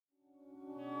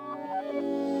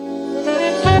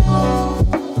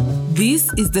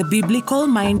This is the Biblical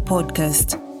Mind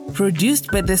Podcast, produced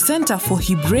by the Center for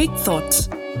Hebraic Thought.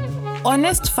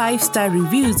 Honest 5-star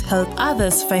reviews help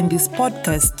others find this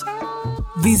podcast.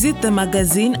 Visit the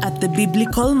magazine at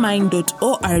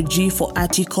thebiblicalmind.org for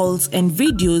articles and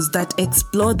videos that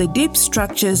explore the deep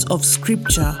structures of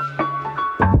Scripture.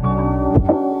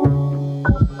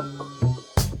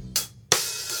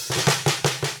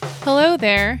 Hello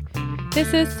there.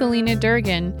 This is Selena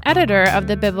Durgan, editor of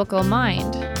The Biblical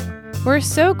Mind. We're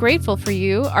so grateful for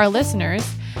you, our listeners,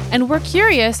 and we're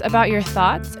curious about your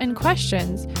thoughts and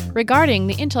questions regarding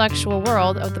the intellectual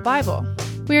world of the Bible.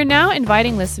 We are now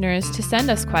inviting listeners to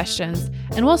send us questions,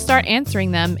 and we'll start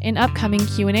answering them in upcoming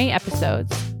Q&A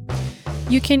episodes.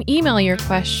 You can email your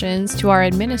questions to our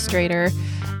administrator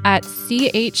at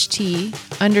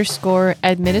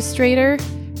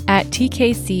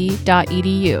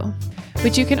cht_administrator@tkc.edu,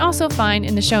 which you can also find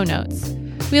in the show notes.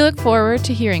 We look forward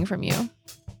to hearing from you.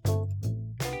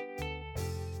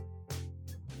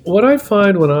 What I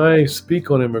find when I speak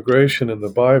on immigration in the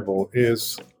Bible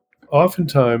is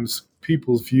oftentimes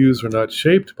people's views are not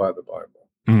shaped by the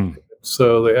Bible.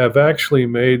 So they have actually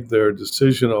made their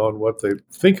decision on what they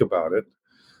think about it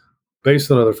based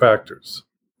on other factors,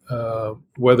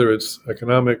 whether it's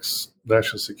economics,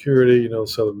 national security,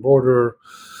 southern border,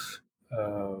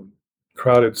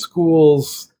 crowded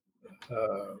schools,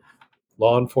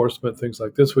 law enforcement, things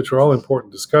like this, which are all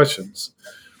important discussions.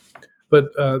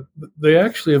 But they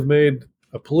actually have made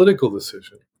a political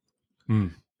decision.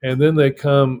 And then they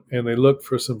come and they look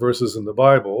for some verses in the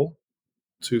Bible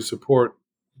to support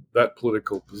that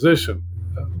political position.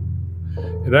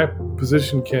 And that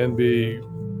position can be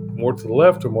more to the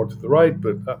left or more to the right,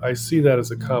 but I see that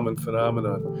as a common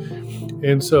phenomenon.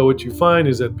 And so what you find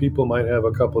is that people might have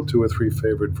a couple, 2 or 3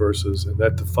 favorite verses, and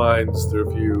that defines their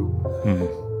view.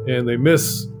 And they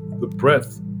miss the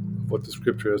breadth of what the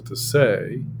Scripture has to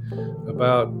say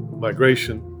about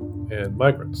migration and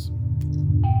migrants.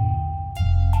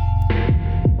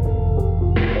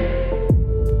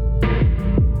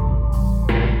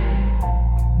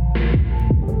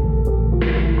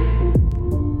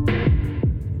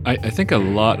 I think a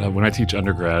lot of, when I teach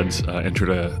undergrads intro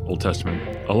to Old Testament,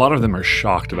 a lot of them are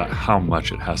shocked about how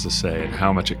much it has to say and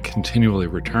how much it continually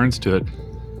returns to it.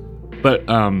 But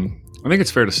I think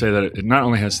it's fair to say that it not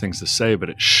only has things to say, but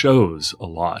it shows a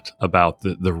lot about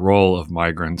the role of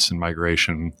migrants and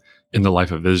migration in the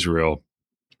life of Israel.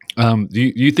 Do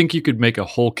you think you could make a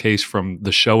whole case from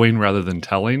the showing rather than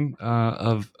telling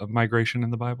of migration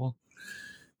in the Bible?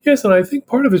 Yes, and I think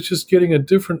part of it's just getting a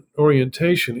different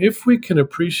orientation. If we can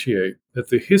appreciate that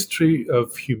the history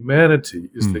of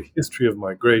humanity is the history of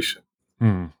migration.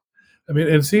 I mean,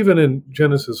 it's even in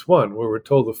Genesis 1 where we're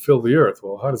told to fill the earth.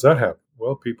 Well, how does that happen?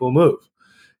 Well, people move.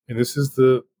 And this is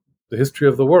the history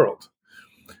of the world.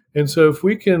 And so if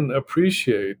we can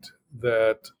appreciate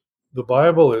that the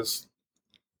Bible is,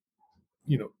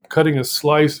 cutting a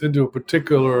slice into a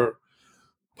particular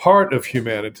part of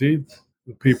humanity,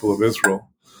 the people of Israel,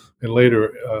 and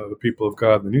later the people of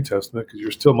God in the New Testament, because you're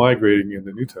still migrating in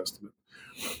the New Testament,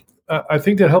 I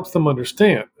think that helps them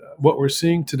understand. What we're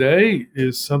seeing today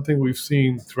is something we've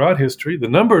seen throughout history. The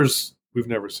numbers we've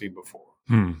never seen before.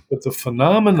 But the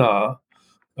phenomena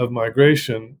of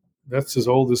migration, that's as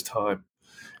old as time.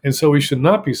 And so we should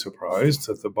not be surprised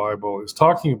that the Bible is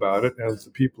talking about it as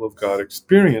the people of God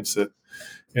experience it,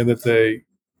 and that they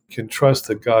can trust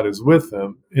that God is with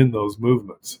them in those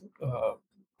movements.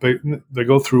 They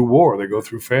go through war, they go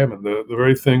through famine. The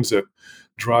very things that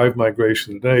drive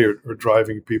migration today are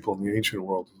driving people in the ancient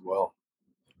world as well.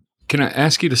 Can I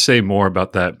ask you to say more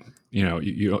about that?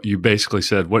 You basically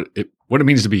said what it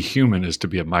means to be human is to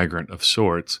be a migrant of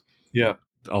sorts. Yeah.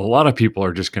 A lot of people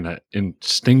are just going to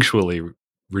instinctually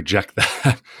reject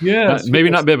that. Yes. Maybe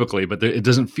not biblically, but it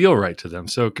doesn't feel right to them.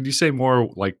 So could you say more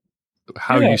like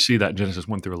how you see that in Genesis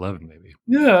 1 through 11 maybe?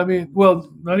 Yeah, I mean,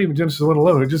 well, not even Genesis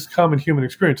 1:11, it's just common human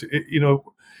experience.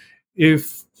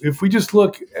 If we just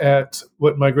look at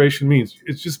what migration means,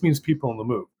 it just means people on the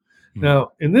move.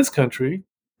 Now, in this country,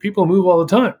 people move all the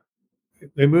time.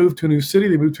 They move to a new city,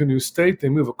 they move to a new state, they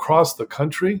move across the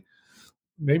country,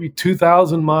 maybe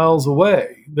 2,000 miles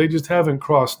away. They just haven't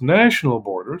crossed national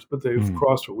borders, but they've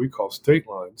crossed what we call state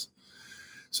lines.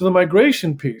 So the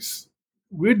migration piece,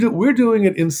 we're doing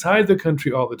it inside the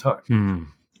country all the time.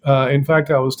 In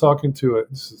fact, I was talking to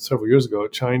several years ago, a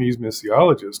Chinese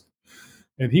missiologist,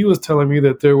 and he was telling me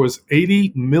that there was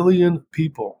 80 million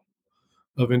people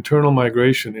of internal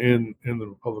migration in the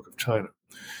Republic of China.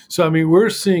 So, I mean, we're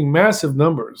seeing massive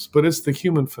numbers, but it's the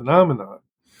human phenomenon.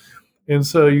 And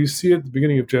so you see at the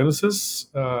beginning of Genesis,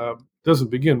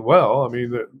 doesn't begin well. I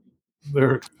mean,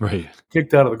 They're Right.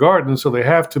 kicked out of the garden, so they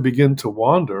have to begin to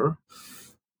wander.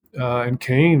 And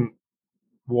Cain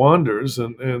wanders,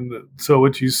 and so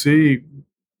what you see,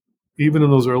 even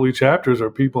in those early chapters, are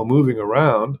people moving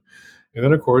around. And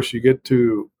then, of course, you get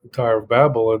to the Tower of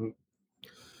Babel, and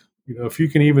if you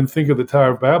can even think of the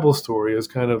Tower of Babel story as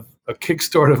kind of a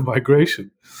kickstart of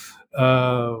migration,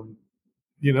 um,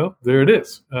 there it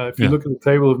is. If you Yeah. look at the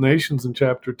Table of Nations in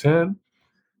chapter 10,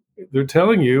 they're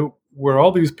telling you where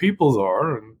all these peoples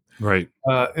are, Right.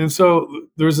 and so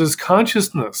there's this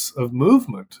consciousness of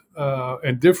movement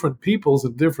and different peoples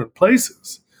in different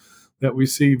places that we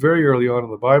see very early on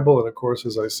in the Bible. And of course,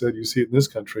 as I said, you see it in this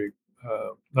country,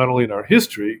 not only in our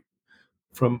history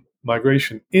from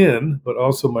migration in, but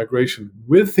also migration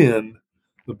within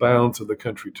the bounds of the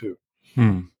country too.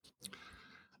 Hmm.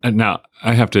 And now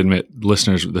I have to admit,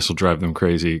 listeners, this will drive them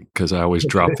crazy because I always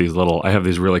drop these I have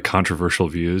these really controversial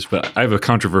views, but I have a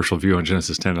controversial view on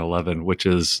Genesis 10 and 11, which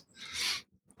is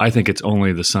I think it's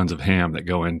only the sons of Ham that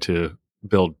go into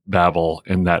build Babel,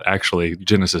 and that actually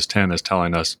Genesis 10 is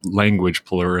telling us language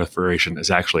proliferation is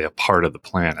actually a part of the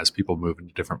plan. As people move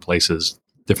into different places,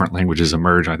 different languages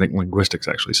emerge. I think linguistics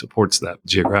actually supports that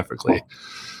geographically.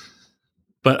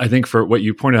 But I think for what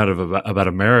you point out about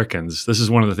Americans, this is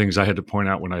one of the things I had to point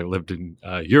out when I lived in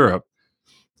Europe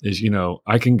is,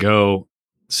 I can go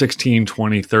 16,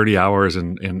 20, 30 hours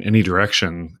in any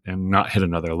direction and not hit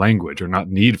another language or not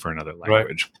need for another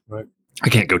language. Right. I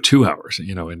can't go 2 hours,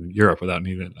 in Europe without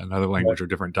needing another language or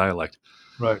different dialect.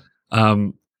 Right.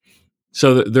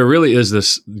 So there really is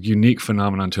this unique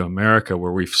phenomenon to America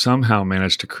where we've somehow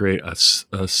managed to create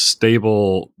a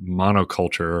stable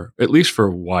monoculture, at least for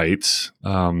whites,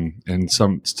 and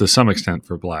to some extent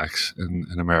for blacks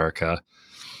in America.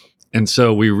 And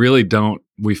so we really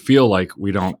we feel like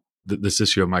this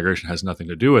issue of migration has nothing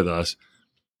to do with us.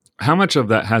 How much of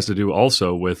that has to do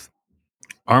also with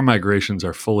our migrations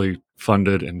are fully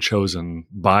funded and chosen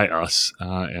by us,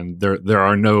 and there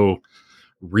are no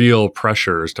real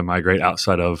pressures to migrate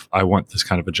outside of, I want this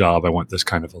kind of a job, I want this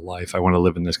kind of a life, I want to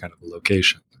live in this kind of a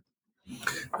location.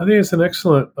 I think it's an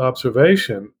excellent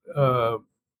observation. One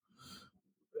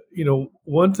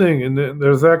thing, and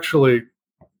there's actually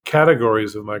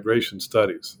categories of migration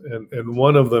studies, and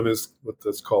one of them is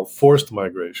what's called forced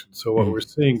migration. So what we're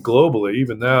seeing globally,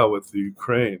 even now with the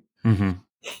Ukraine,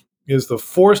 is the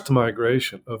forced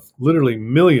migration of literally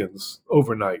millions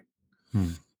overnight.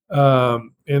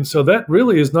 And so that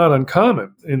really is not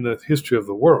uncommon in the history of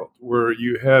the world, where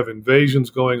you have invasions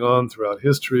going on throughout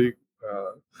history,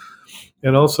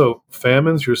 and also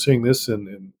famines. You're seeing this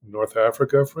in North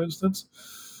Africa, for instance.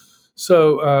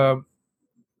 So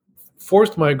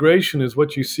forced migration is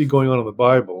what you see going on in the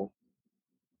Bible,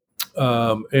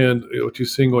 and what you're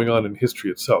seeing going on in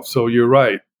history itself. So you're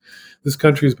right. This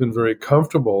country has been very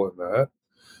comfortable in that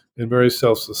and very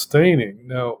self-sustaining.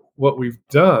 Now, what we've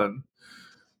done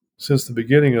since the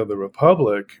beginning of the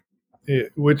Republic,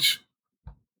 which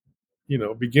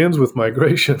begins with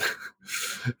migration,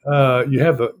 you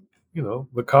have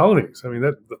the colonies. I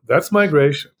mean, that's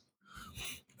migration.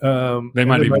 They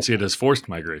might even see it as forced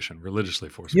migration, religiously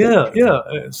forced. Yeah.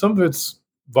 Some of it's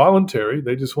voluntary;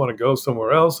 they just want to go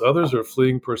somewhere else. Others are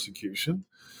fleeing persecution.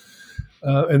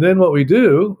 And then what we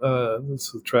do, this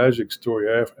is a tragic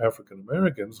story of African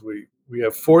Americans. We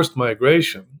have forced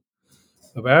migration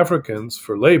of Africans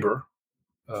for labor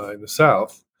in the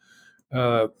South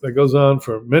that goes on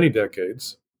for many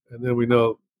decades, and then we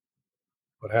know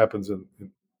what happens in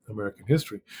American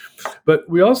history. But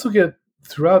we also get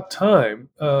throughout time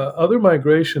other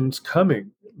migrations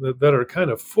coming that are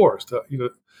kind of forced. A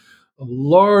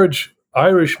large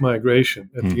Irish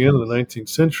migration at the end of the 19th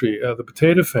century, the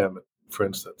potato famine, for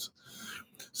instance.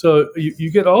 So you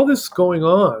get all this going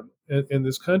on in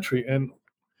this country,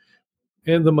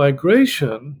 and the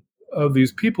migration of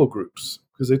these people groups,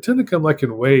 because they tend to come like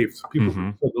in waves. People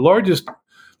groups. So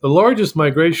the largest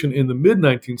migration in the mid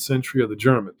 19th century are the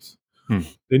Germans.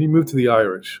 Then you move to the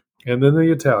Irish, and then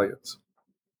the Italians.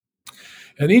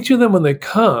 And each of them, when they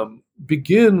come,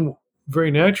 begin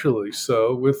very naturally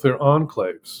so with their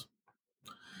enclaves.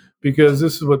 Because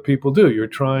this is what people do. You're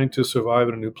trying to survive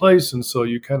in a new place, and so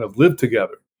you kind of live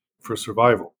together for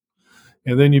survival.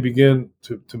 And then you begin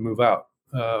to move out.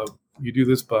 You do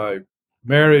this by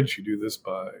marriage, you do this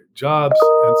by jobs.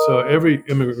 And so every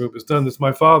immigrant group has done this.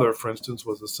 My father, for instance,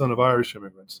 was the son of Irish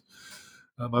immigrants.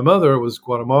 My mother was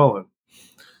Guatemalan.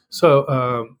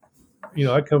 So,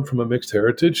 I come from a mixed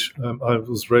heritage. I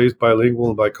was raised bilingual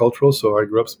and bicultural, so I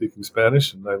grew up speaking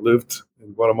Spanish, and I lived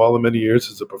in Guatemala many years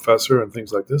as a professor and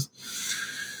things like this.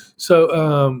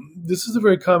 So this is a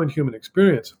very common human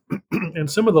experience. And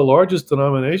some of the largest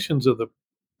denominations of the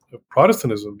of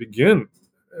Protestantism begin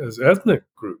as ethnic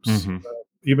groups. Mm-hmm.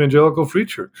 Evangelical Free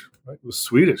Church, right, was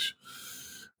Swedish.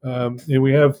 And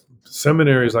we have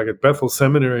seminaries like at Bethel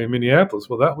Seminary in Minneapolis.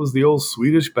 Well, that was the old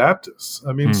Swedish Baptists.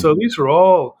 I mean, so these are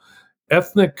all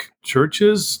ethnic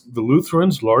churches, the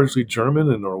Lutherans, largely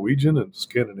German and Norwegian and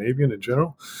Scandinavian in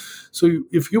general. So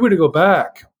if you were to go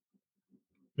back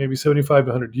maybe 75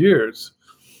 to 100 years,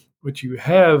 what you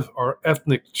have are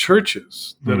ethnic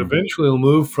churches that eventually will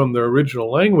move from their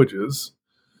original languages,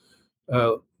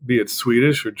 be it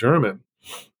Swedish or German,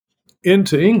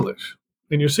 into English.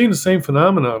 And you're seeing the same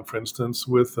phenomenon, for instance,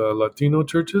 with Latino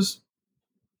churches,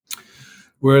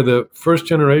 where the first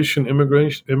generation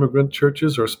immigrant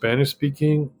churches are Spanish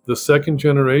speaking. The second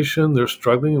generation, they're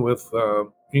struggling with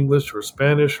English or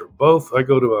Spanish or both. I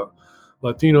go to a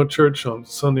Latino church on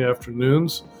Sunday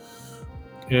afternoons,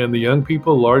 and the young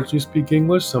people largely speak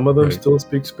English. Some of them still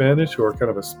speak Spanish or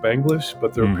kind of a Spanglish,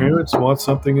 but their parents want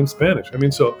something in Spanish. I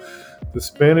mean, so the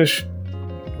Spanish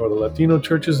or the Latino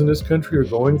churches in this country are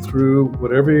going through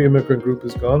what every immigrant group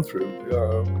has gone through,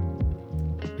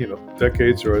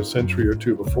 decades or a century or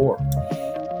two before.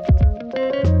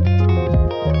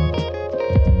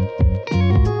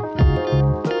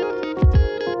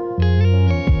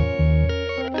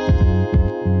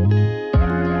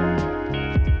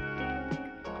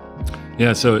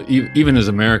 Yeah, so even as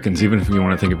Americans, even if you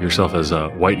want to think of yourself as a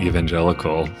white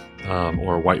evangelical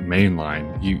or white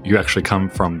mainline, you actually come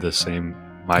from the same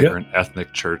migrant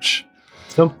ethnic church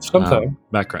Sometime.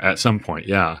 background at some point.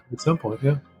 Yeah. At some point,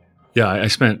 yeah. Yeah, I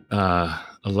spent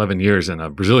 11 years in a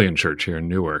Brazilian church here in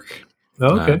Newark.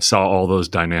 Oh, okay. Saw all those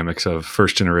dynamics of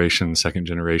first generation, second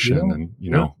generation,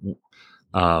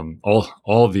 and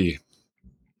all the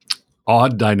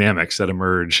odd dynamics that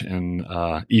emerge in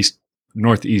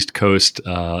northeast coast.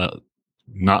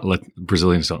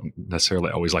 Brazilians don't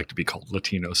necessarily always like to be called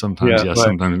Latino. Sometimes yes,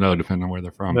 sometimes no, depending on where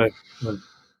they're from. Right.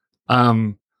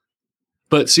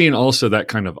 But seeing also that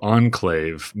kind of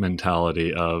enclave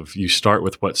mentality of you start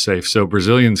with what's safe. So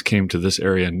Brazilians came to this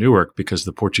area in Newark because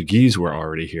the Portuguese were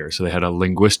already here. So they had a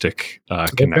linguistic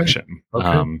connection.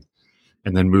 Okay.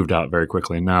 And then moved out very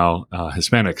quickly. Now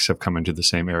Hispanics have come into the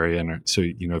same area. And so,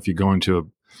 if you go into a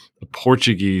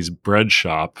Portuguese bread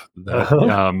shop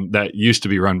that used to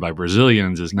be run by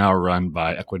Brazilians is now run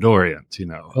by Ecuadorians,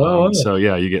 So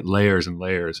you get layers and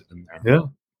layers in there.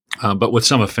 Yeah. But with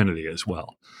some affinity as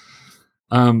well.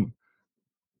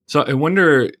 So I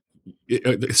wonder,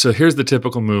 so here's the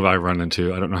typical move I run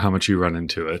into. I don't know how much you run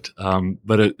into it,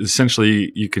 but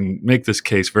essentially you can make this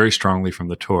case very strongly from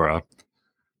the Torah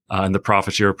and the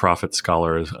prophets. You're a prophet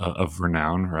scholar of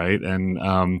renown, right?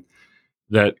 And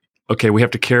that, okay, we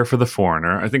have to care for the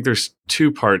foreigner. I think there's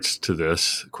two parts to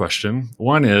this question.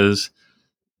 One is,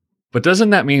 but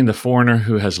doesn't that mean the foreigner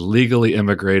who has legally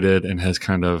immigrated and has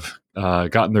kind of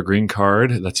gotten their green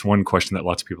card? That's one question that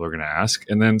lots of people are going to ask.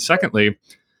 And then secondly,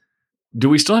 do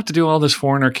we still have to do all this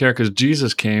foreigner care? Because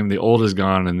Jesus came, the old is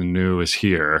gone, and the new is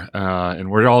here.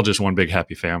 And we're all just one big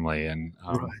happy family. And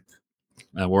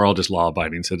we're all just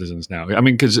law-abiding citizens now. I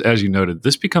mean, because as you noted,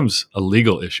 this becomes a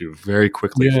legal issue very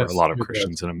quickly for a lot of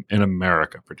Christians in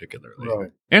America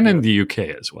particularly. And in the UK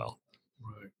as well.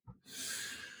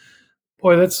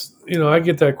 Boy, that's, I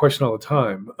get that question all the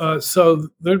time. So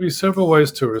there'd be several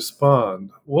ways to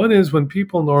respond. One is when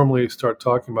people normally start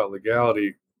talking about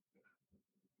legality,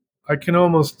 I can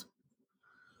almost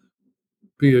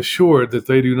be assured that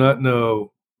they do not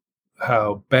know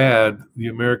how bad the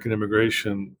American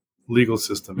immigration legal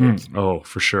system is. Oh,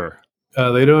 for sure.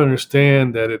 They don't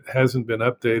understand that it hasn't been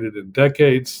updated in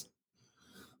decades,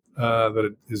 that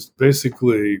it is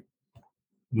basically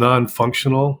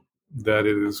non-functional, that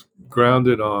it is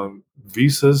grounded on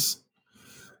visas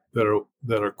that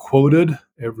are quoted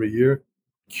every year,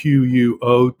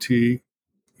 QUOT,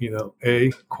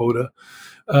 a quota.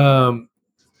 For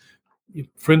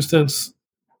instance,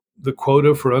 the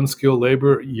quota for unskilled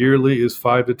labor yearly is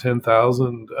 5,000 to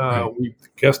 10,000. We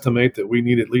guesstimate that we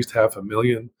need at least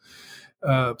 500,000.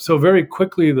 So very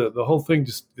quickly, the whole thing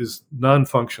just is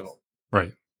non-functional.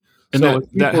 Right. And so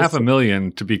that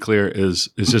 500,000, to be clear, is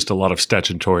just a lot of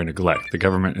statutory neglect. The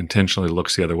government intentionally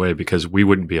looks the other way because we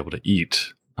wouldn't be able to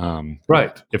eat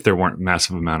if there weren't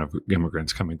massive amount of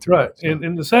immigrants coming through. Right. So.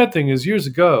 And the sad thing is, years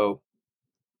ago,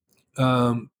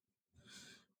 there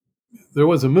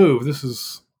was a move, this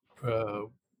is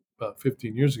about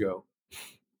 15 years ago,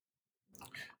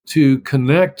 to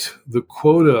connect the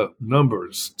quota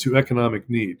numbers to economic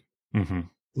need. Mm-hmm.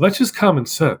 Well, that's just common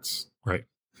sense. Right.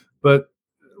 But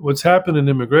what's happened in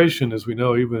immigration, as we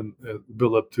know, even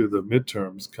build up to the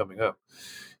midterms coming up,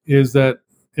 is that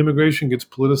immigration gets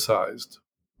politicized.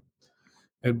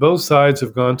 And both sides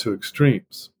have gone to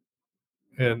extremes,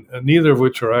 and neither of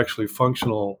which are actually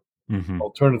functional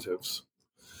alternatives.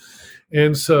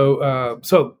 And so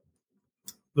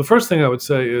the first thing I would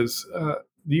say is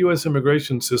the U.S.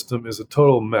 immigration system is a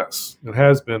total mess. It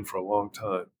has been for a long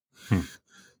time.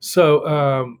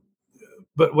 So,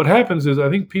 but what happens is I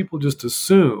think people just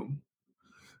assume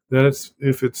that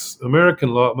if it's American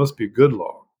law, it must be good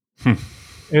law.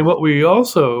 And what we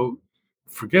also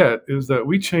forget is that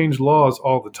we change laws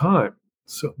all the time.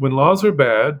 So when laws are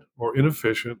bad or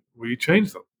inefficient, we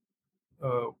change them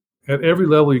at every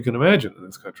level you can imagine in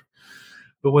this country.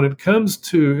 But when it comes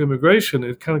to immigration,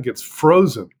 it kind of gets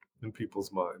frozen in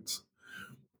people's minds.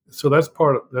 So that's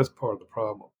part of the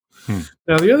problem.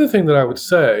 Now, the other thing that I would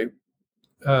say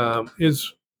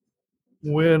is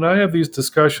when I have these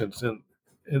discussions and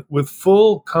with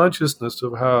full consciousness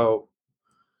of how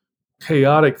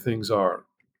chaotic things are,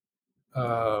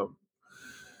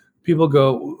 people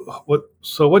go, "What?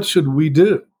 So what should we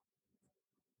do?"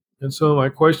 And so my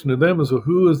question to them is, well,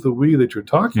 who is the we that you're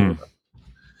talking about?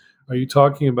 Are you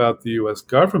talking about the U.S.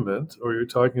 government or are you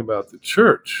talking about the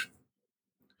church?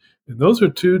 And those are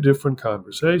two different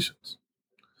conversations.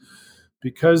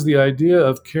 Because the idea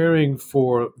of caring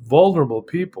for vulnerable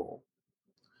people,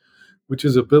 which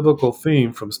is a biblical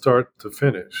theme from start to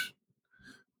finish,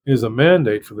 is a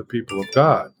mandate for the people of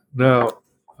God. Now,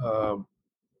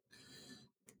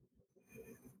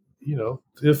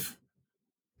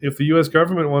 if the U.S.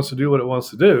 government wants to do what it wants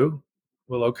to do,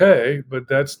 well, okay, but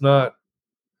that's not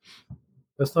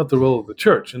the role of the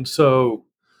church. And so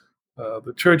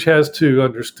the church has to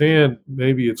understand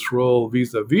maybe its role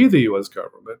vis-a-vis the U.S.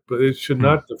 government, but it should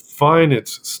not define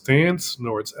its stance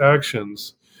nor its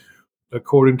actions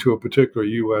according to a particular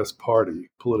U.S.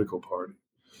 political party,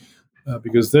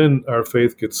 because then our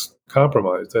faith gets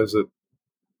compromised. The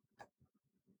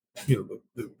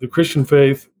Christian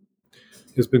faith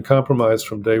has been compromised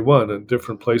from day one in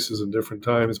different places and different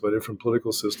times by different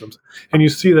political systems, and you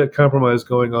see that compromise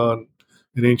going on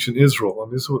in ancient Israel.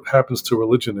 And this is what happens to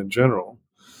religion in general.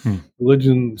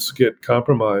 Religions get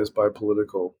compromised by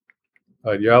political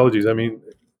ideologies. I mean,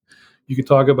 you could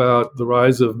talk about the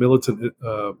rise of militant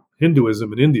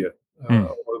Hinduism in India,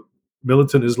 or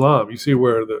militant Islam. You see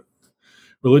where the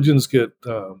religions get,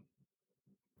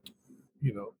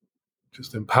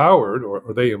 just empowered,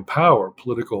 or they empower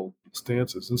political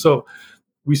stances. And so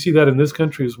we see that in this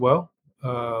country as well.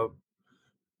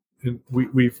 And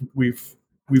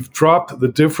we've dropped the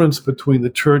difference between the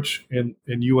church and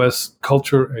U.S.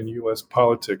 culture and U.S.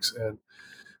 politics, and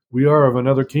we are of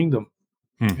another kingdom.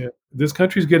 And this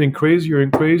country is getting crazier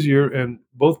and crazier, and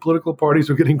both political parties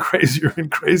are getting crazier and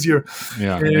crazier.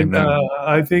 Yeah, and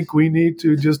I think we need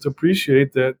to just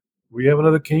appreciate that we have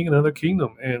another king, another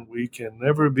kingdom, and we can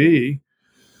never be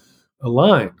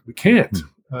aligned. We can't,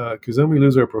 because then we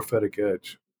lose our prophetic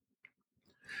edge.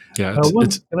 Yeah,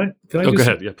 can I go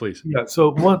ahead. Yeah, please. Yeah. So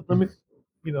let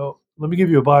me give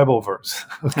you a Bible verse.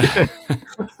 Okay.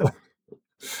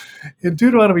 In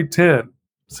Deuteronomy 10,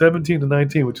 17 to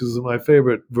 19, which is my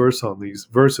favorite verses on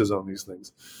these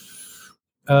things.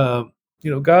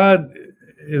 God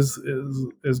has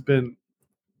been,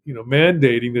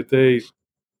 mandating that they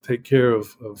take care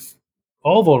of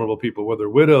all vulnerable people, whether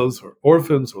widows or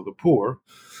orphans or the poor.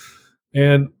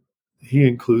 And he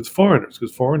includes foreigners,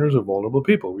 because foreigners are vulnerable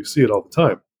people. We see it all the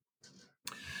time.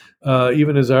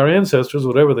 Even as our ancestors,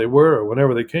 whatever they were or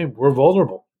whenever they came, were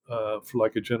vulnerable for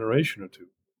like a generation or two.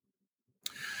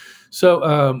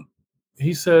 So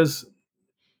he says,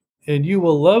 and you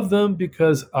will love them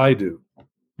because I do.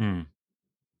 And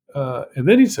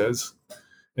then he says,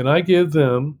 and I give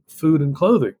them food and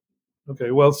clothing.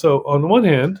 Okay, well, so on the one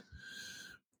hand,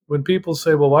 when people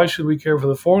say, well, why should we care for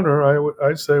the foreigner?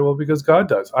 I say, well, because God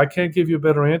does. I can't give you a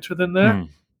better answer than that.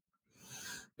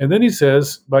 And then he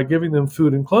says, by giving them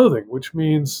food and clothing, which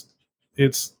means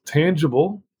it's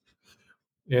tangible,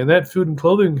 and that food and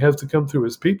clothing has to come through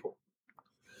his people.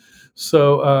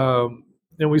 So,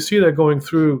 and we see that going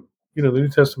through, the New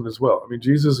Testament as well. I mean,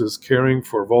 Jesus is caring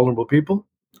for vulnerable people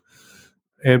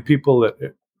and people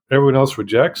that everyone else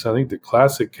rejects. I think the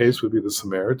classic case would be the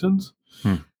Samaritans.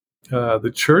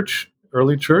 The church,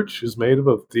 early church, is made up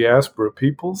of diaspora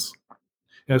peoples.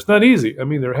 And it's not easy. I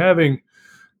mean, they're having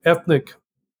ethnic,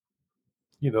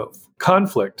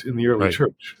 conflict in the early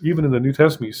church. Even in the New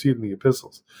Testament, you see it in the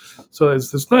epistles. So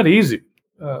it's not easy.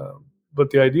 But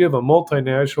the idea of a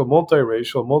multinational,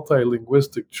 multiracial,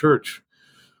 multilinguistic church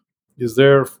is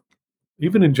there.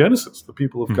 Even in Genesis, the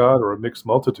people of God are a mixed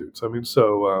multitudes. I mean,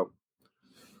 so,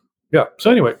 yeah.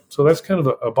 So anyway, so that's kind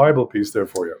of a Bible piece there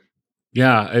for you.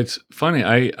 Yeah, it's funny.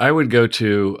 I would go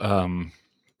to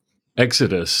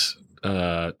Exodus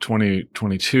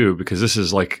 2022, because this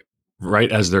is like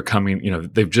right as they're coming,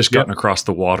 they've just gotten across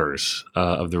the waters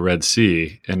of the Red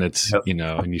Sea, and it's,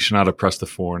 and you should not oppress the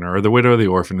foreigner or the widow or the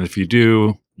orphan. And if you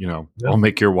do, I'll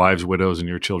make your wives widows and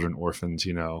your children orphans,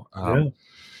 and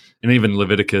even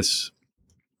Leviticus,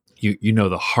 you know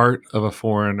the heart of a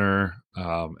foreigner,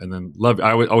 and then love.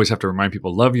 I would always have to remind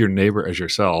people, love your neighbor as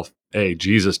yourself.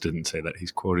 Jesus didn't say that.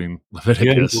 He's quoting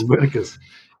Leviticus. Yeah, Leviticus.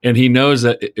 And he knows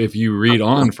that if you read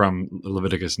on from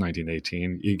Leviticus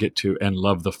 19:18, you get to, and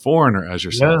love the foreigner as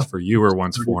yourself, for you were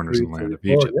once foreigners in the land of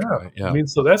Egypt. Right? I mean,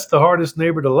 so that's the hardest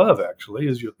neighbor to love, actually,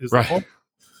 is the foreigner.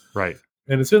 Right.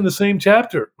 And it's in the same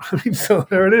chapter. I mean, so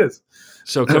there it is.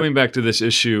 So coming back to this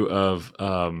issue of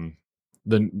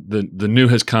the new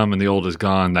has come and the old is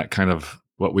gone, that kind of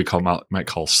what we might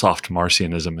call soft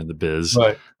Marcionism in the biz.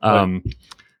 Right.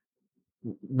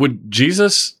 Would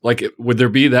Jesus, would there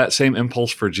be that same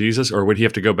impulse for Jesus, or would he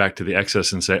have to go back to the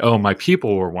Exodus and say, "Oh, my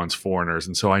people were once foreigners,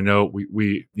 and so I know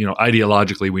we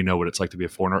ideologically we know what it's like to be a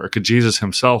foreigner"? Or could Jesus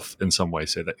himself, in some way,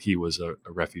 say that he was a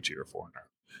refugee or foreigner?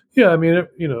 Yeah, I mean,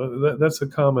 that's a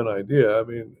common idea. I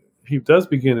mean, he does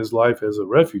begin his life as a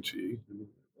refugee.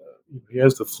 He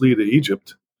has to flee to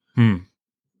Egypt to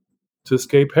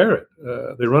escape Herod.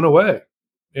 They run away,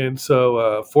 and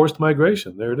so forced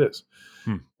migration. There it is.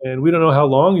 And we don't know how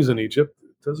long he's in Egypt.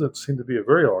 It doesn't seem to be a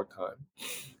very long time.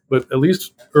 But at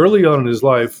least early on in his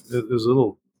life, as a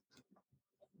little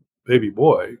baby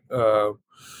boy,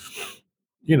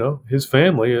 his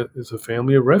family is a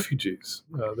family of refugees.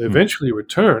 They eventually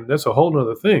return. That's a whole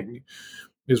other thing,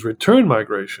 is return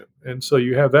migration. And so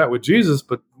you have that with Jesus,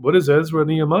 but what is Ezra and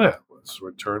Nehemiah? It's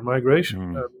return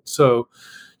migration. So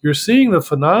you're seeing the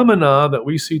phenomena that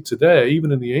we see today,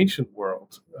 even in the ancient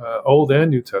world, Old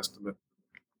and New Testament,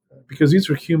 because these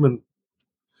are human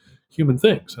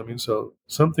things. I mean, so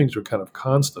some things are kind of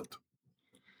constant.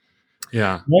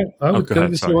 Yeah. I would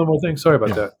just say one more thing. Sorry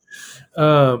about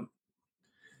that.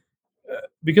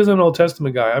 Because I'm an Old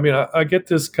Testament guy, I mean, I get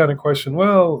this kind of question,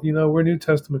 well, we're New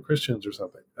Testament Christians or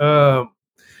something,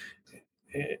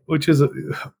 which has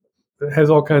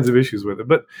all kinds of issues with it.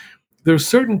 But there's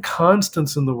certain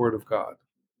constants in the Word of God.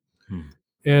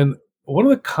 And one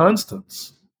of the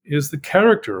constants is the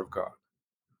character of God.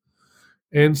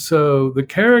 And so the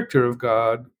character of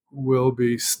God will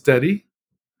be steady,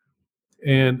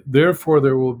 and therefore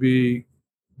there will be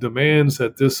demands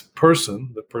that this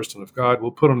person, the person of God,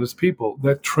 will put on his people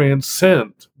that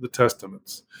transcend the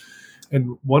testaments.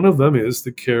 And one of them is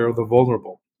the care of the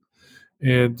vulnerable.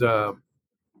 And,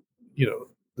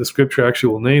 the scripture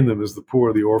actually will name them as the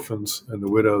poor, the orphans, and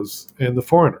the widows, and the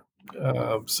foreigner.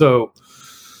 So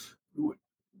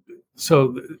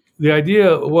the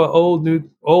idea, well,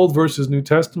 old versus New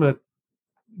Testament,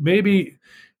 maybe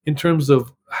in terms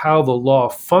of how the law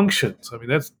functions. I mean,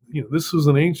 that's, this was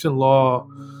an ancient law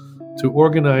to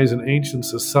organize an ancient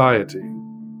society.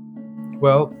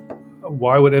 Well,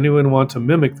 why would anyone want to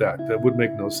mimic that? That would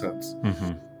make no sense.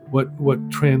 What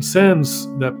transcends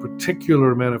that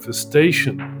particular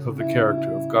manifestation of the character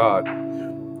of God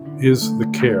is the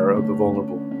care of the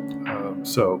vulnerable.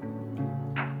 So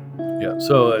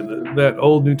that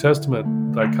Old New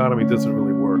Testament dichotomy doesn't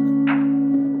really work.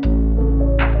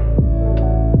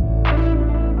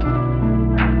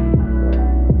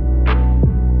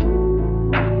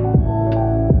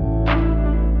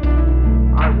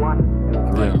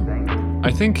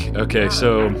 I think,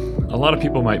 so a lot of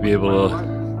people might be able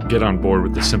to get on board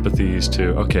with the sympathies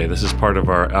to, this is part of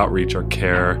our outreach, our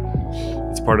care.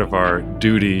 It's part of our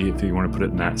duty, if you want to put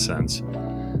it in that sense.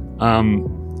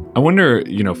 I wonder,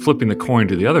 flipping the coin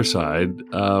to the other side,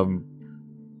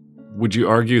 would you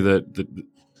argue that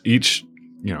each,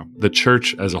 the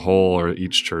church as a whole, or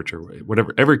each church or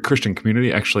whatever, every Christian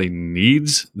community actually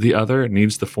needs the other, it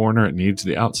needs the foreigner, it needs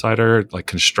the outsider,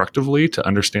 constructively to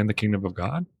understand the kingdom of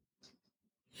God?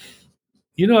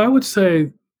 I would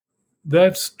say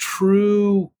that's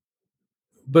true,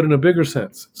 but in a bigger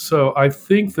sense. So I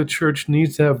think the church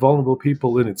needs to have vulnerable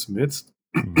people in its midst.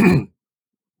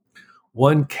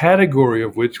 One category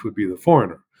of which would be the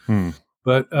foreigner.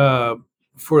 But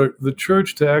for the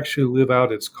church to actually live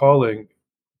out its calling,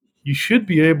 you should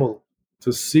be able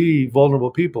to see vulnerable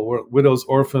people, widows,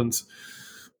 orphans,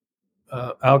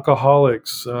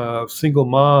 alcoholics, single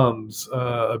moms,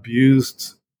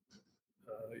 abused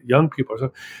young people.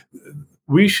 So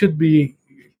we should be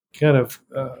kind of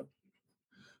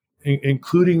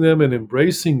including them and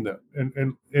embracing them.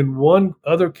 And one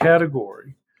other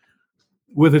category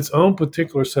with its own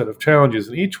particular set of challenges,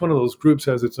 and each one of those groups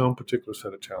has its own particular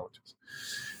set of challenges,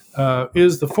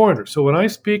 is the foreigner. So when I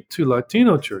speak to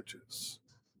Latino churches,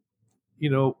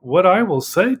 what I will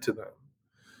say to them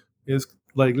is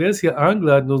La Iglesia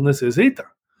Angla nos necesita.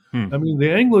 I mean,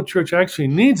 the Anglo Church actually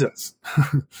needs us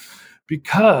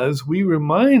because we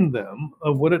remind them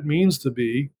of what it means to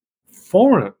be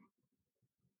foreign.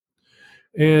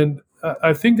 And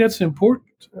I think that's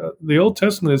important. The Old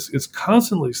Testament is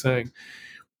constantly saying,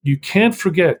 you can't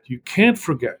forget, you can't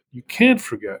forget, you can't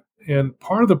forget. And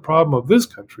part of the problem of this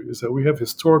country is that we have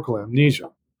historical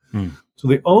amnesia. So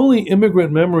the only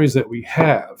immigrant memories that we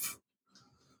have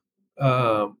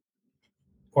are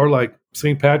like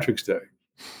St. Patrick's Day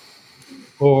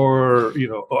or,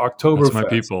 That's my Oktoberfest.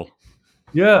 people.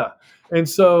 Yeah. And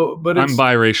so, but I'm it's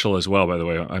biracial as well, by the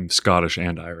way. I'm Scottish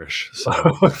and Irish. So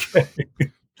okay.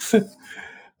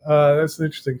 That's an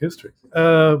interesting history.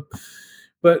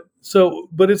 But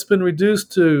it's been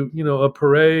reduced to, a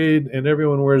parade and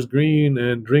everyone wears green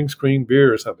and drinks green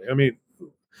beer or something. I mean,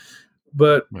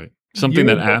 but right. Something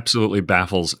that absolutely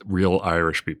baffles real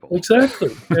Irish people.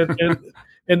 exactly.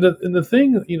 And the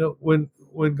thing,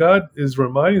 when God is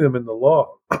reminding them in the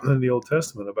law in the Old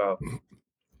Testament about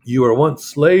you were once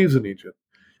slaves in Egypt,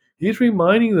 he's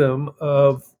reminding them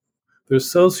of their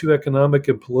socioeconomic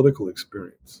and political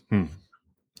experience.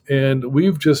 And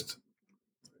we've just,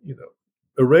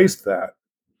 erased that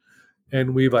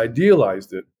and we've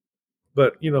idealized it.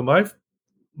 But,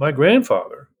 my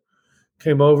grandfather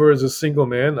came over as a single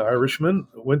man, Irishman,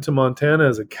 went to Montana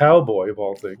as a cowboy of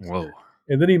all things. Whoa.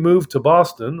 And then he moved to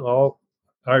Boston, all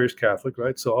Irish Catholic,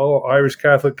 right? So all Irish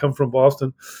Catholic come from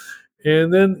Boston.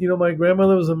 And then, my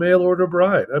grandmother was a mail order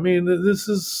bride. I mean, this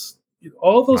is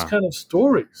all those kind of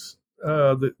stories.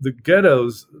 The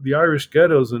ghettos, the Irish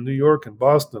ghettos in New York and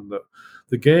Boston,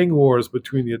 the gang wars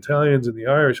between the Italians and the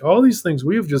Irish, all these things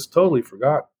we've just totally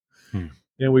forgotten.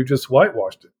 And we've just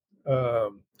whitewashed it.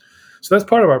 So that's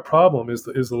part of our problem is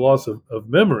the loss of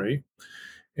memory.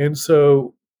 And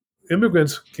so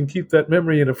immigrants can keep that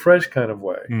memory in a fresh kind of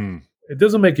way. It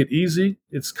doesn't make it easy.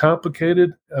 It's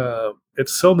complicated at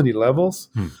so many levels.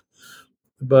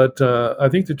 But I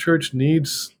think the church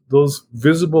needs those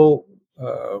visible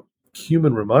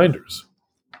human reminders.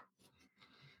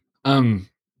 Yeah,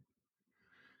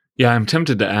 I'm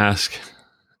tempted to ask,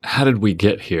 how did we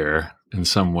get here in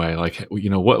some way? Like,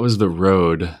 what was the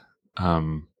road?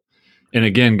 And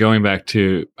again, going back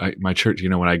to my church,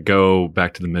 when I go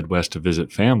back to the Midwest to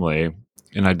visit family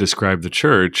and I describe the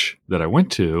church that I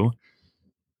went to,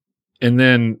 and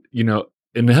then,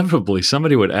 inevitably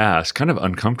somebody would ask kind of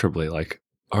uncomfortably, like,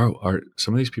 are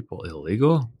some of these people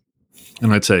illegal?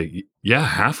 And I'd say, yeah,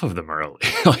 half of them are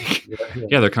illegal.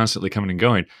 Yeah, they're constantly coming and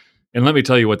going. And let me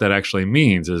tell you what that actually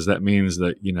means is that means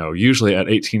that, usually at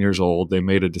 18 years old, they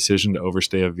made a decision to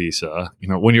overstay a visa.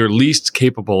 When you're least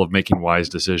capable of making wise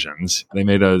decisions, they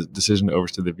made a decision to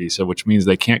overstay the visa, which means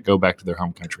they can't go back to their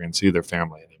home country and see their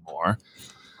family anymore,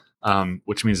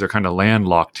 which means they're kind of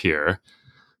landlocked here,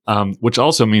 which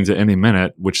also means at any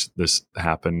minute, which this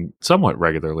happened somewhat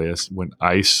regularly, is when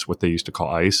ICE, what they used to call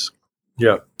ICE,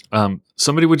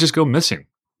 somebody would just go missing.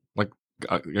 Like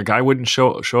a guy wouldn't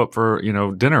show up for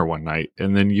dinner one night,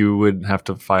 and then you would have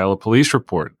to file a police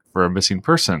report for a missing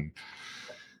person,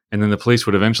 and then the police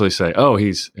would eventually say, "Oh,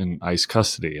 he's in ICE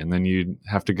custody," and then you'd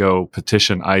have to go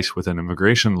petition ICE with an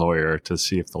immigration lawyer to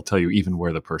see if they'll tell you even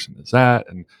where the person is at.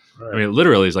 And I mean, it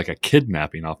literally is like a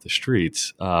kidnapping off the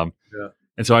streets. And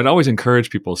so I'd always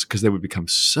encourage people, because they would become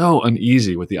so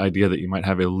uneasy with the idea that you might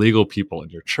have illegal people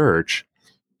in your church.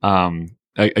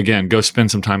 Again, go spend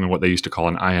some time in what they used to call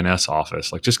an INS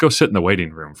office. Like, just go sit in the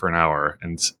waiting room for an hour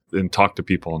and talk to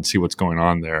people and see what's going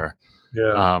on there.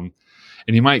 And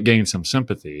you might gain some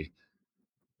sympathy.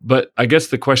 But I guess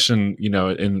the question,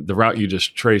 in the route you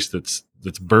just traced,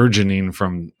 that's burgeoning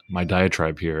from my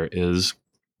diatribe here is,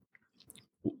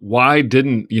 why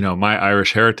didn't, my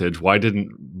Irish heritage, why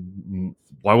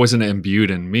wasn't it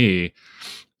imbued in me?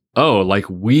 Oh, like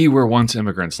we were once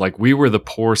immigrants, like we were the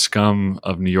poor scum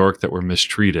of New York that were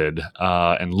mistreated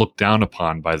and looked down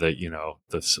upon by the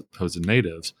supposed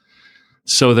natives.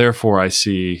 So therefore I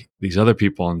see these other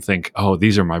people and think, oh,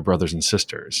 these are my brothers and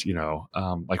sisters,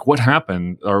 like what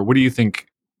happened, or what do you think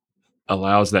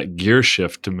allows that gear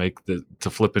shift to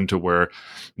flip into where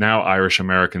now Irish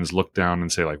Americans look down and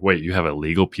say, like, wait, you have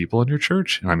illegal people in your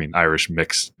church? And I mean, Irish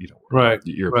mixed,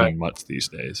 European mutts these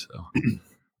days. So.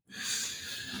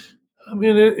 I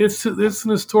mean, it's an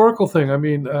historical thing. I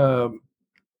mean,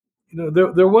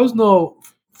 there was no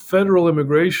federal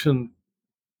immigration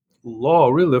law.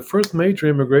 Really, the first major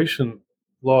immigration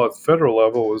law at the federal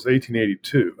level was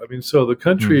 1882. I mean, so the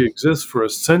country exists for a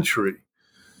century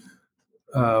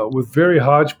with very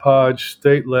hodgepodge,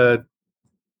 state-led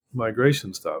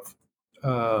migration stuff.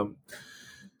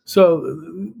 So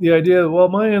the idea, well,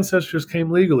 my ancestors came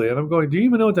legally, and I'm going, do you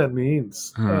even know what that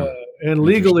means? And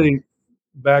legally,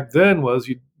 back then was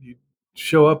you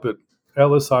show up at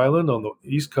Ellis Island on the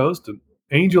East Coast and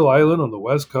Angel Island on the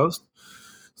West Coast,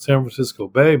 San Francisco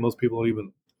Bay. Most people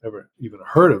don't even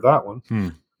heard of that one.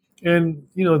 And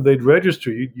they'd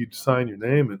register you. You'd sign your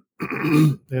name,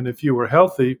 and and if you were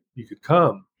healthy, you could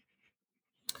come.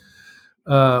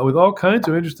 With all kinds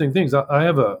of interesting things. I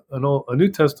have a New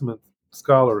Testament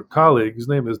scholar colleague. His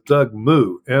name is Doug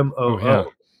Moo, Moo. Oh, yeah.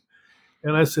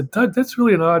 And I said, Doug, that's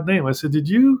really an odd name. I said,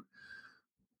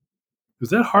 was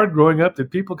that hard growing up?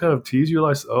 Did people kind of tease you?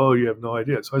 I said, oh, you have no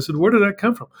idea. So I said, where did that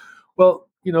come from? Well,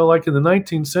 like in the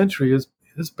 19th century,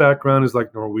 his background is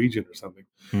like Norwegian or something.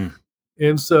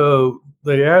 And so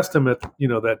they asked him at,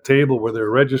 that table where they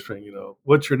were registering,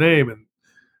 what's your name? And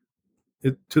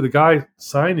to the guy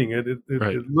signing it,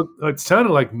 it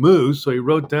sounded like Moo, so he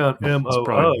wrote down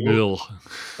M-O-O.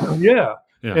 Yeah.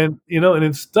 And and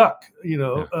it stuck.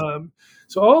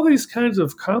 So all these kinds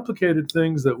of complicated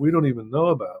things that we don't even know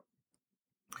about.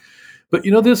 But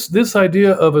this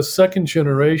idea of a second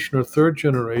generation or third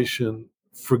generation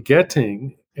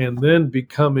forgetting and then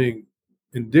becoming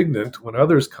indignant when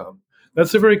others come,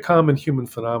 that's a very common human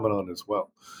phenomenon as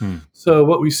well. So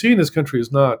what we see in this country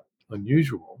is not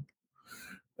unusual.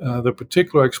 The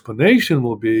particular explanation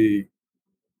will be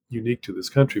unique to this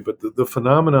country, but the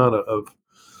phenomenon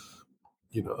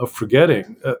of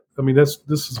forgetting.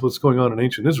 This is what's going on in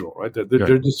ancient Israel, right?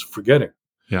 They're just forgetting.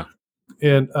 Yeah,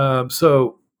 and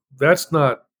so that's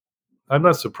not. I'm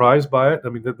not surprised by it.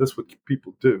 That's what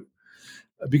people do,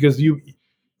 because you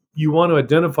want to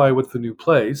identify with the new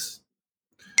place.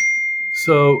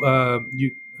 So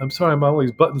I'm sorry, all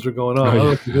these buttons are going on. I don't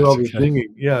know if you do all this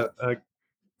dinging. Yeah.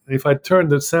 If I turn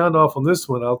the sound off on this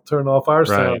one, I'll turn off our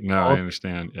sound. Right. No, I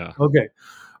understand. Yeah. Okay.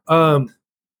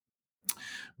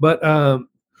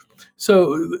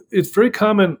 So it's very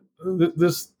common,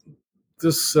 this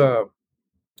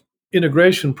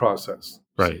integration process.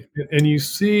 Right. And you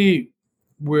see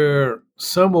where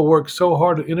some will work so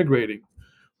hard at integrating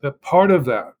that part of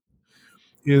that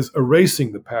is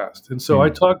erasing the past. And so I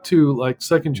talk to like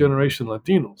second generation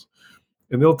Latinos,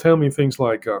 and they'll tell me things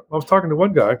like, I was talking to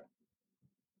one guy,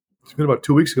 it's been about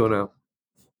 2 weeks ago now.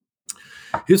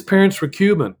 His parents were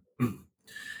Cuban.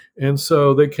 And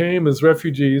so they came as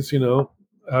refugees,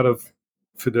 out of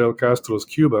Fidel Castro's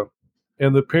Cuba.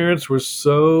 And the parents were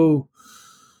so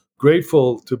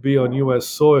grateful to be on U.S.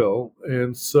 soil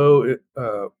and so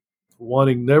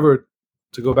wanting never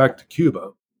to go back to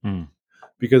Cuba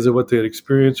because of what they had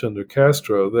experienced under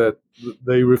Castro, that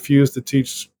they refused to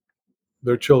teach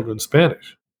their children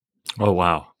Spanish. Oh,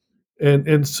 wow.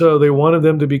 And so they wanted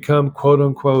them to become, quote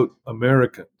unquote,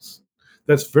 Americans.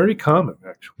 That's very common,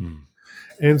 actually.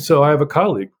 And so I have a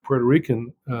colleague, Puerto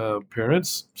Rican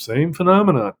parents, same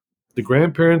phenomenon. The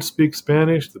grandparents speak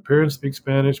Spanish, the parents speak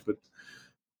Spanish, but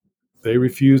they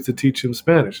refuse to teach him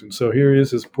Spanish. And so here is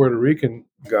this Puerto Rican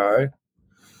guy,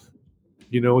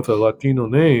 with a Latino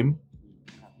name,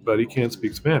 but he can't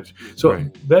speak Spanish. So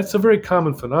that's a very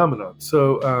common phenomenon.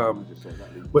 So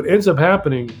what ends up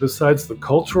happening, besides the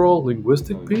cultural,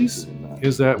 linguistic piece,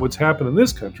 is that what's happened in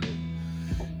this country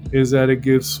is that it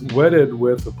gets wedded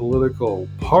with a political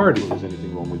party,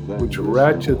 which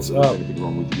ratchets up the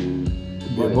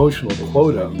emotional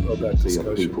quota of that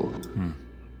discussion.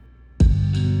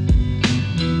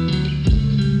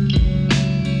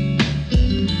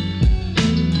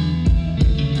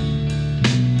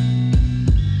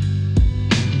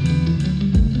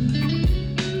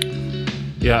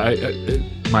 Yeah,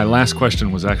 my last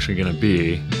question was actually going to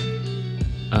be,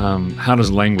 how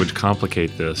does language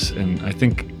complicate this? And I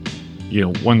think,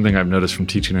 one thing I've noticed from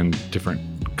teaching in different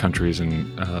countries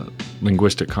and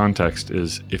linguistic context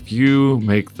is if you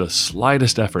make the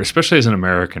slightest effort, especially as an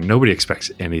American, nobody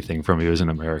expects anything from you as an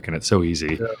American. It's so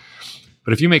easy. Yeah.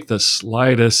 But if you make the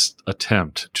slightest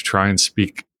attempt to try and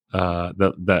speak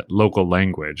that local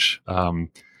language,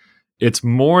 it's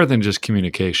more than just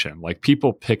communication. Like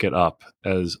people pick it up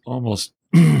as almost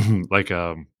like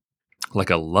a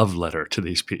love letter to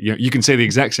these people. You can say the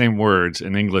exact same words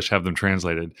in English, have them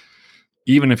translated,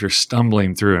 even if you're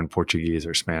stumbling through in Portuguese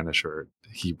or Spanish or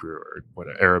Hebrew or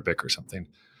Arabic or something.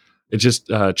 It just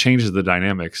changes the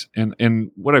dynamics.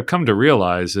 And what I've come to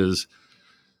realize is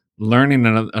learning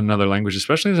another language,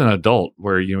 especially as an adult,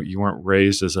 where you weren't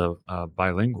raised as a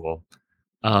bilingual.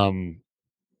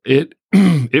 It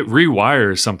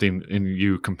rewires something in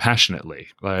you compassionately,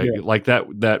 like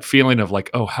that feeling of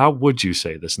like, oh, how would you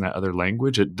say this in that other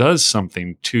language? It does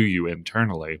something to you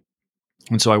internally.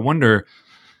 And so I wonder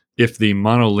if the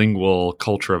monolingual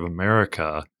culture of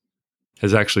America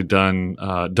has actually done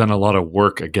a lot of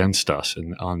work against us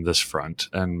on this front.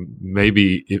 And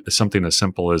maybe something as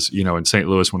simple as, in St.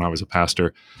 Louis when I was a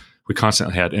pastor, we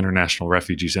constantly had international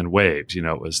refugees in waves.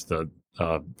 It was the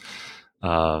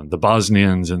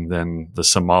Bosnians, and then the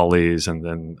Somalis, and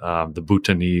then the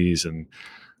Bhutanese, and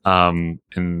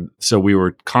so we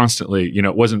were constantly,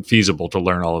 it wasn't feasible to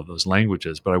learn all of those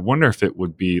languages. But I wonder if it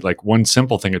would be like one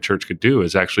simple thing a church could do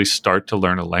is actually start to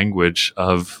learn a language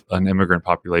of an immigrant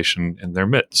population in their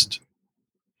midst.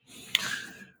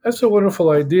 That's a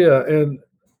wonderful idea. And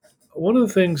one of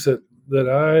the things that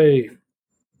I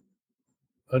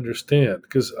understand,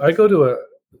 because I go to a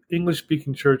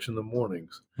English-speaking church in the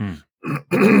mornings,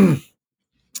 and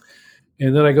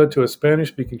then I go to a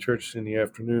Spanish-speaking church in the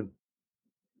afternoon.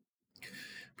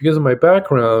 Because of my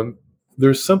background,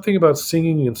 there's something about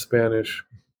singing in Spanish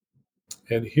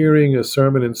and hearing a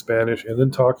sermon in Spanish and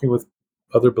then talking with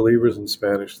other believers in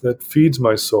Spanish that feeds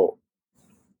my soul.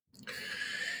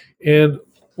 And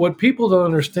what people don't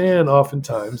understand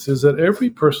oftentimes is that every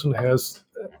person has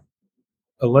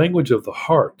a language of the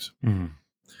heart. Mm-hmm.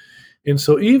 And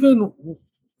so even,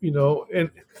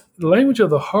 and the language of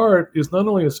the heart is not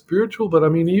only a spiritual, but I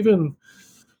mean, even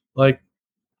like,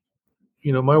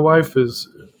 my wife is,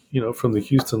 from the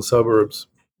Houston suburbs,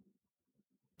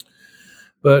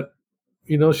 but,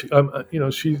 she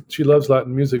loves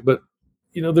Latin music, but,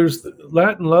 there's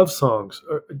Latin love songs.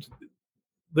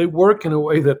 They work in a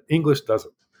way that English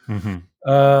doesn't. Mm-hmm.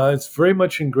 It's very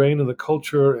much ingrained in the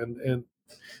culture, and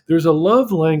there's a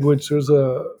love language. There's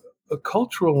a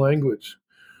cultural language.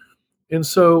 And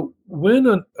so when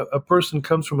a person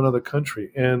comes from another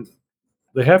country and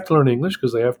they have to learn English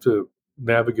because they have to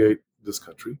navigate this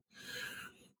country,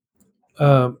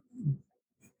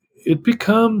 it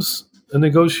becomes a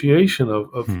negotiation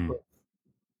of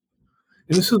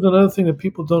and this is another thing that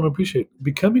people don't appreciate.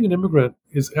 Becoming an immigrant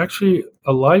is actually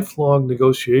a lifelong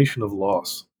negotiation of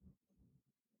loss.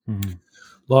 Mm-hmm.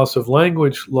 Loss of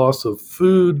language, loss of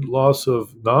food, loss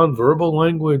of nonverbal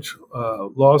language,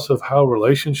 loss of how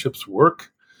relationships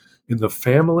work in the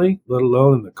family, let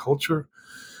alone in the culture.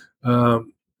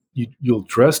 You'll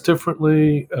dress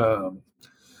differently.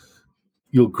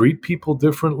 You'll greet people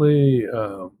differently.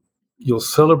 You'll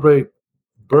celebrate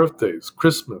birthdays,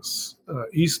 Christmas,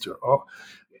 Easter,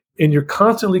 and you're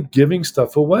constantly giving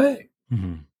stuff away.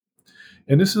 Mm-hmm.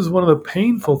 And this is one of the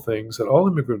painful things that all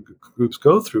immigrant groups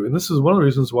go through. And this is one of the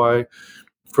reasons why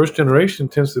first generation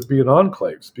tends to be in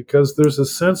enclaves, because there's a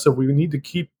sense of we need to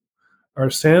keep our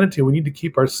sanity. We need to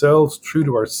keep ourselves true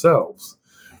to ourselves.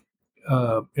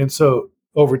 And so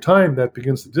over time, that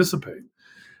begins to dissipate.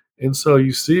 And so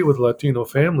you see it with Latino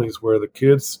families where the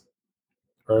kids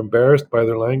are embarrassed by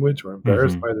their language or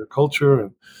embarrassed by their culture,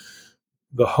 and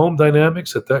the home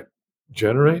dynamics that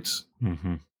generates.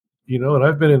 Mm-hmm. And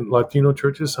I've been in Latino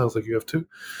churches, sounds like you have too,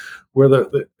 where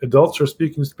the adults are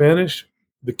speaking Spanish,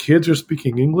 the kids are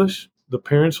speaking English, the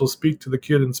parents will speak to the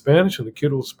kid in Spanish and the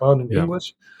kid will respond in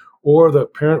English, or the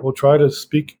parent will try to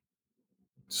speak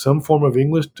some form of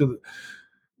English to the,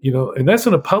 and that's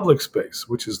in a public space,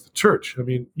 which is the church. I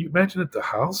mean, you imagine at the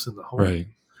house, in the home. Right.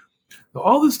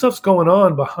 All this stuff's going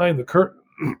on behind the curtain.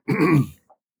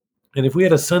 And if we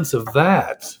had a sense of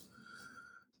that,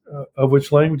 of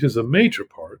which language is a major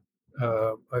part,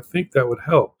 I think that would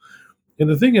help. And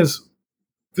the thing is,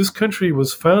 this country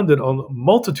was founded on a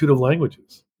multitude of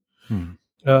languages.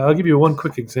 I'll give you one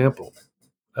quick example.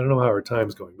 I don't know how our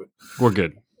time's going, but we're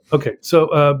good. Okay,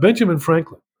 so Benjamin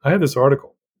Franklin, I had this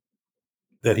article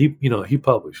that he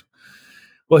published.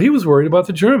 Well, he was worried about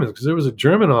the Germans because there was a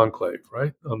German enclave,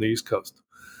 right, on the East Coast.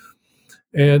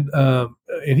 And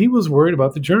he was worried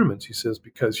about the Germans, he says,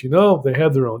 because, they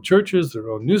had their own churches, their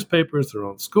own newspapers, their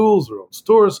own schools, their own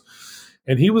stores.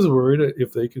 And he was worried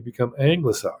if they could become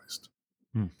anglicized.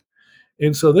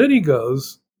 And so then he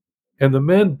goes, and the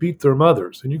men beat their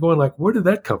mothers. And you're going like, where did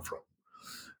that come from?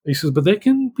 He says, but they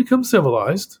can become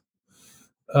civilized.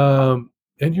 And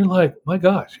you're like, my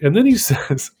gosh. And then he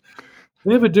says,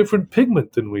 they have a different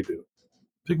pigment than we do.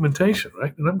 Pigmentation,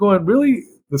 right? And I'm going, really?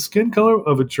 The skin color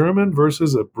of a German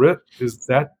versus a Brit is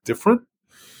that different?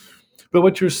 But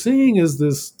what you're seeing is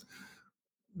this,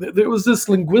 there was this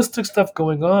linguistic stuff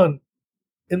going on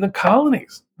in the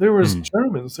colonies. There was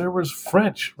Germans, there was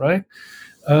French, right?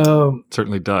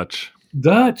 Certainly Dutch.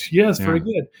 Dutch, yes, very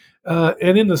good.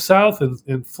 And in the South,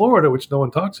 in Florida, which no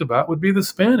one talks about, would be the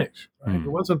Spanish. Right? It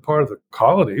wasn't part of the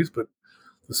colonies, but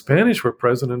the Spanish were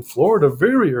present in Florida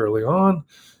very early on,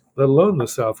 let alone the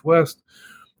Southwest.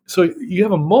 So you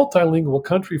have a multilingual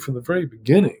country from the very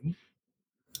beginning,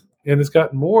 and it's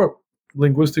gotten more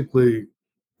linguistically,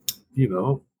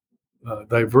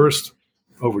 diverse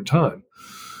over time.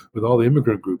 with all the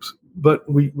immigrant groups.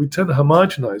 But we tend to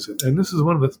homogenize it. And this is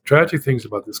one of the tragic things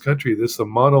about this country, this a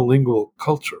monolingual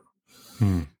culture,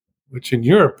 which in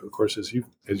Europe, of course, as you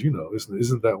know,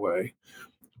 isn't that way.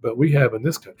 But we have in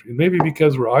this country. And maybe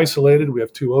because we're isolated, we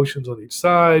have two oceans on each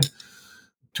side.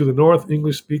 To the north,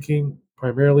 English-speaking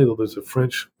primarily, though there's a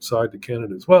French side to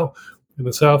Canada as well. In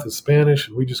the south is Spanish,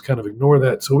 and we just kind of ignore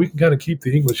that. So we can kind of keep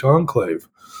the English enclave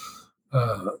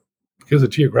because of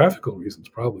geographical reasons,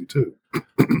 probably, too.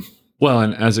 Well,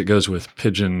 and as it goes with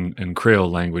Pidgin and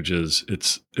Creole languages,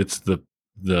 it's the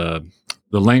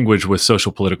language with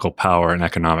social political power and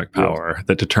economic power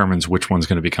that determines which one's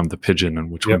going to become the Pidgin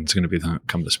and which one's going to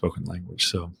become the spoken language.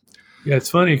 So, yeah, it's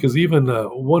funny because even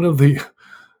one of the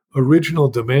original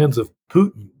demands of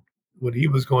Putin when he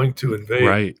was going to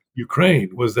invade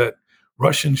Ukraine was that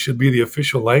Russian should be the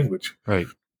official language. Right.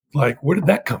 Like, where did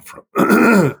that come from?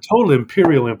 Total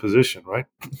imperial imposition, right?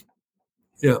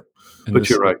 Yeah, but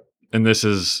you're right. And this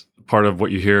is part of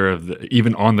what you hear of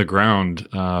even on the ground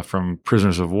from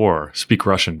prisoners of war. Speak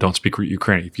Russian. Don't speak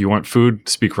Ukrainian. If you want food,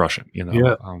 speak Russian.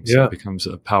 So it becomes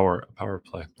a power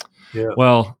play. Yeah.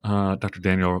 Well, Dr.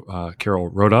 Daniel Carroll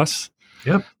Rodas,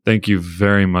 Yep. Thank you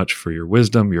very much for your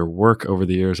wisdom, your work over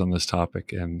the years on this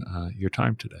topic, and your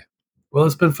time today. Well,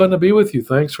 it's been fun to be with you.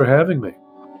 Thanks for having me.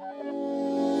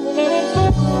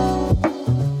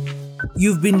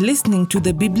 You've been listening to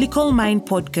the Biblical Mind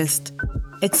podcast,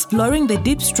 exploring the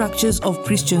deep structures of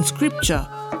Christian scripture.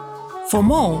 For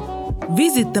more,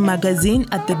 visit the magazine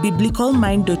at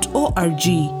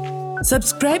thebiblicalmind.org.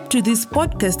 Subscribe to this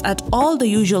podcast at all the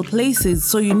usual places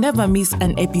so you never miss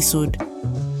an episode.